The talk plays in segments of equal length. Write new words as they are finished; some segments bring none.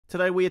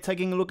Today we are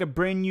taking a look at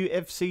brand new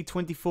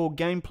FC24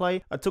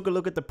 gameplay. I took a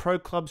look at the Pro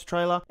Clubs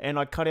trailer and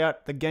I cut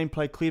out the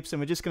gameplay clips and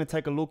we're just going to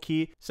take a look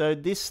here. So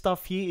this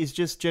stuff here is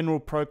just general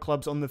Pro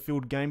Clubs on the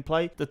field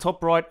gameplay. The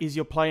top right is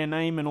your player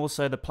name and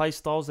also the play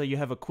styles that you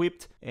have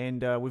equipped.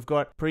 And we've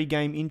got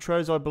pre-game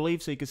intros, I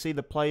believe, so you can see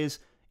the players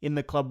in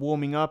the club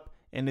warming up.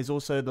 And there's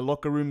also the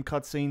locker room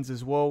cutscenes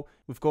as well.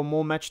 We've got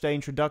more matchday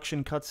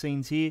introduction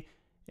cutscenes here.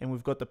 And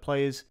we've got the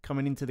players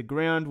coming into the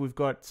ground. We've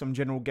got some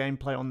general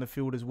gameplay on the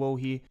field as well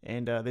here.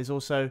 And there's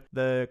also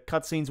the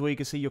cutscenes where you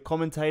can see your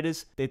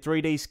commentators. They're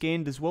 3D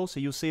scanned as well, so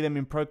you'll see them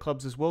in Pro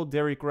Clubs as well.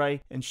 Derek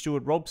Ray and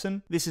Stuart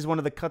Robson. This is one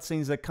of the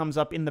cutscenes that comes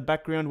up in the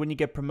background when you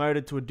get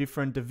promoted to a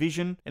different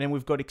division. And then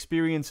we've got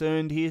experience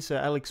earned here. So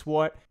Alex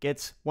White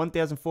gets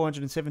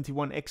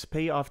 1,471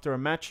 XP after a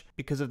match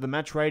because of the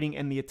match rating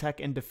and the attack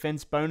and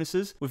defense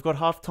bonuses. We've got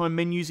halftime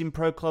menus in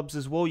Pro Clubs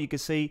as well. You can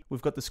see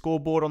we've got the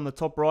scoreboard on the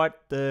top right,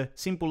 the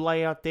simple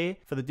layout there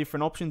for the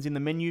different options in the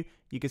menu.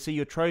 You can see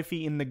your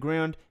trophy in the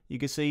ground. You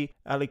can see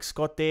Alex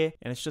Scott there,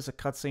 and it's just a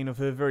cutscene of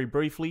her very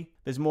briefly.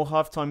 There's more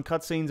halftime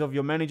cutscenes of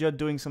your manager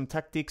doing some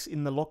tactics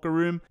in the locker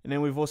room. And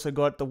then we've also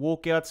got the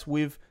walkouts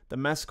with the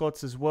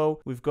mascots as well.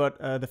 We've got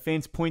the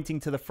fans pointing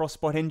to the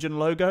Frostbite Engine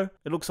logo.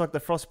 It looks like the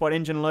Frostbite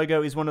Engine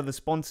logo is one of the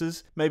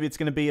sponsors. Maybe it's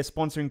going to be a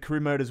sponsor in career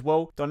mode as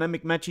well.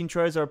 Dynamic match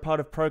intros are a part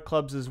of Pro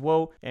Clubs as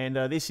well. And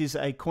this is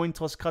a coin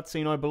toss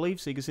cutscene, I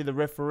believe. So you can see the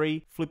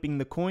referee flipping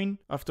the coin.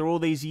 After all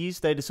these years,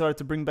 they decided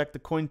to bring back the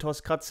coin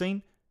toss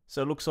cutscene.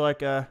 So it looks like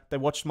they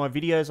watched my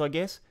videos, I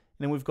guess.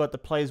 And then we've got the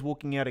players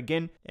walking out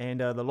again and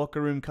the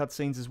locker room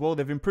cutscenes as well.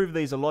 They've improved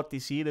these a lot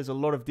this year. There's a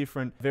lot of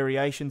different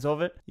variations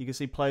of it. You can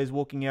see players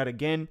walking out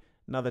again.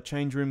 Another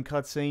change room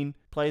cutscene.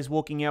 Players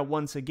walking out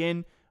once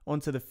again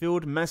onto the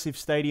field. Massive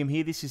stadium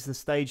here. This is the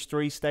Stage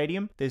 3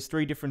 stadium. There's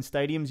 3 different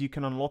stadiums you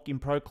can unlock in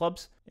Pro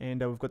Clubs.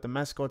 And we've got the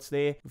mascots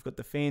there. We've got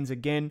the fans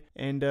again.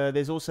 And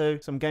there's also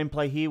some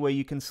gameplay here where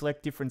you can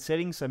select different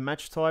settings. So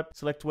match type.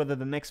 Select whether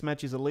the next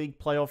match is a league,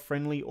 playoff,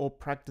 friendly, or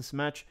practice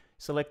match.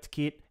 Select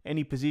kit,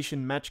 any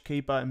position, match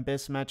keeper, and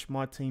best match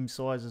my team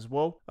size as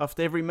well.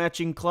 After every match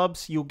in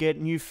clubs, you'll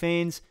get new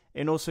fans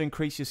and also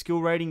increase your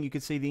skill rating. You can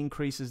see the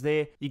increases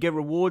there. You get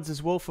rewards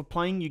as well for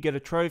playing. You get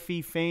a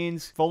trophy,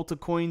 fans, Volta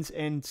coins,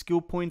 and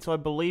skill points, I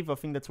believe. I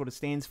think that's what it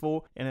stands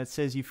for. And it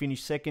says you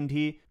finish second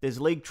here.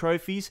 There's league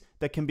trophies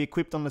that can be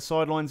equipped on the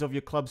sidelines of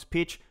your club's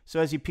pitch. So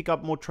as you pick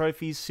up more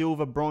trophies,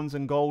 silver, bronze,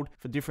 and gold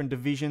for different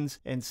divisions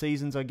and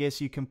seasons, I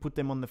guess you can put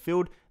them on the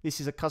field. This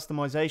is a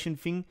customization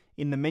thing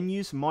in the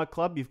menus. My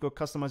club, you've got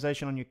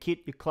customization on your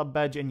kit, your club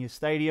badge, and your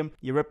stadium.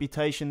 Your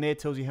reputation there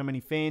tells you how many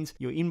fans,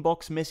 your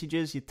inbox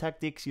messages, your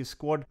tactics, your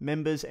squad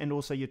members, and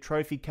also your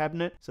trophy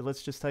cabinet. So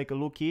let's just take a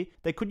look here.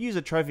 They could use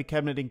a trophy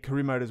cabinet in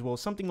career mode as well.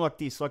 Something like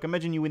this. Like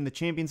imagine you win the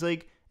Champions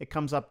League. It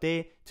comes up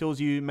there, tells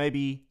you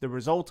maybe the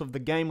result of the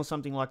game or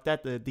something like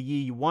that, the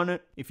year you won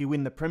it. If you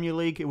win the Premier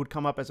League, it would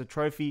come up as a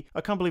trophy.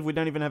 I can't believe we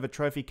don't even have a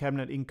trophy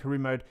cabinet in career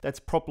mode that's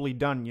properly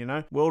done, you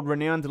know. World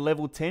renowned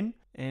level 10.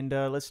 And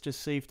let's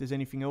just see if there's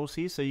anything else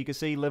here. So you can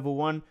see level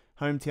 1,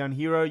 hometown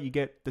hero. You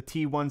get the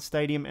tier 1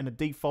 stadium and a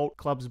default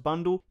clubs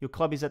bundle. Your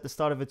club is at the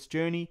start of its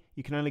journey.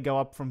 You can only go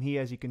up from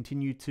here as you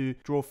continue to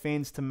draw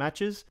fans to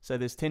matches. So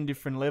there's 10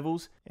 different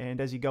levels.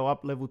 And as you go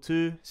up, level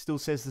 2 still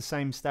says the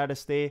same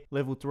status there.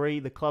 Level 3,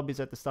 the club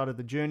is at the start of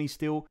the journey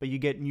still, but you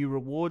get new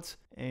rewards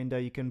and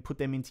you can put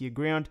them into your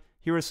ground.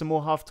 Here are some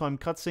more halftime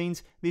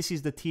cutscenes. This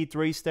is the tier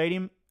 3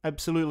 stadium.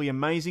 Absolutely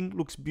amazing.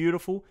 Looks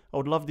beautiful. I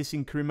would love this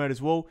in career mode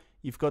as well.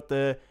 You've got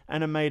the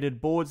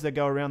animated boards that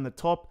go around the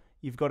top.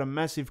 You've got a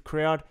massive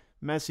crowd,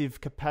 massive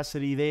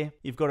capacity there.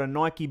 You've got a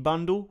Nike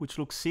bundle, which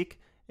looks sick.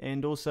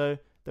 And also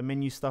the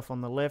menu stuff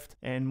on the left.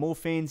 And more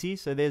fans here.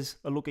 So there's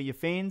a look at your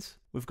fans.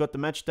 We've got the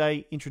match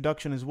day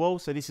introduction as well.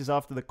 So this is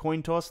after the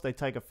coin toss. They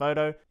take a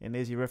photo. And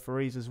there's your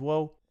referees as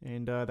well.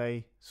 And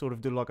they sort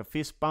of do like a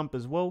fist bump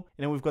as well.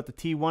 And then we've got the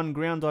tier 1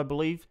 ground, I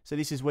believe. So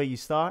this is where you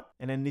start.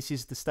 And then this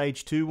is the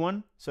stage 2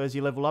 one. So as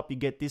you level up, you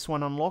get this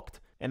one unlocked.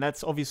 And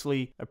that's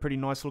obviously a pretty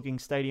nice looking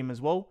stadium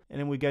as well. And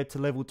then we go to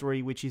level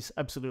 3, which is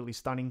absolutely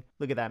stunning.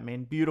 Look at that,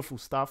 man. Beautiful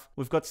stuff.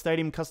 We've got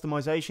stadium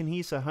customization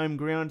here. So home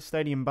ground,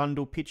 stadium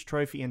bundle, pitch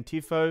trophy, and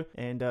tifo.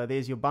 And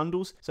there's your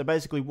bundles. So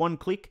basically one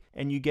click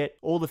and you get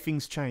all the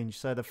things changed.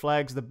 So the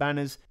flags, the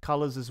banners,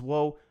 colors as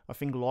well. I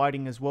think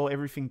lighting as well,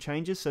 everything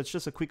changes. So it's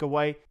just a quicker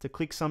way to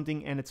click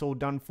something and it's all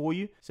done for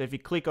you. So if you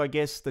click, I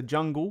guess, the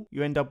jungle,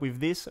 you end up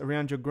with this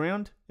around your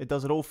ground. It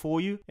does it all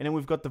for you. And then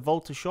we've got the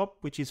Volta shop,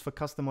 which is for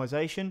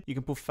customization. You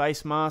can put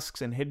face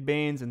masks and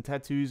headbands and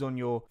tattoos on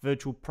your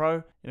virtual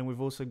pro. And we've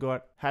also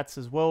got hats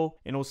as well,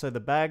 and also the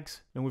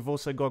bags. And we've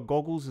also got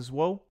goggles as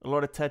well. A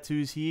lot of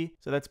tattoos here.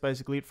 So that's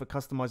basically it for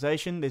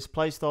customization. There's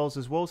playstyles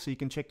as well, so you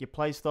can check your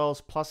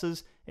playstyles,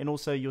 pluses, and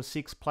also your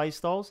 6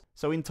 playstyles.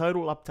 So in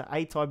total up to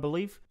 8, I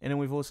believe. And then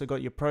we've also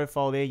got your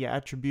profile there, your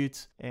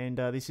attributes, and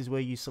this is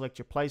where you select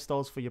your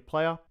playstyles for your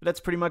player. But that's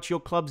pretty much your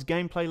club's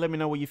gameplay. Let me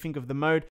know what you think of the mode.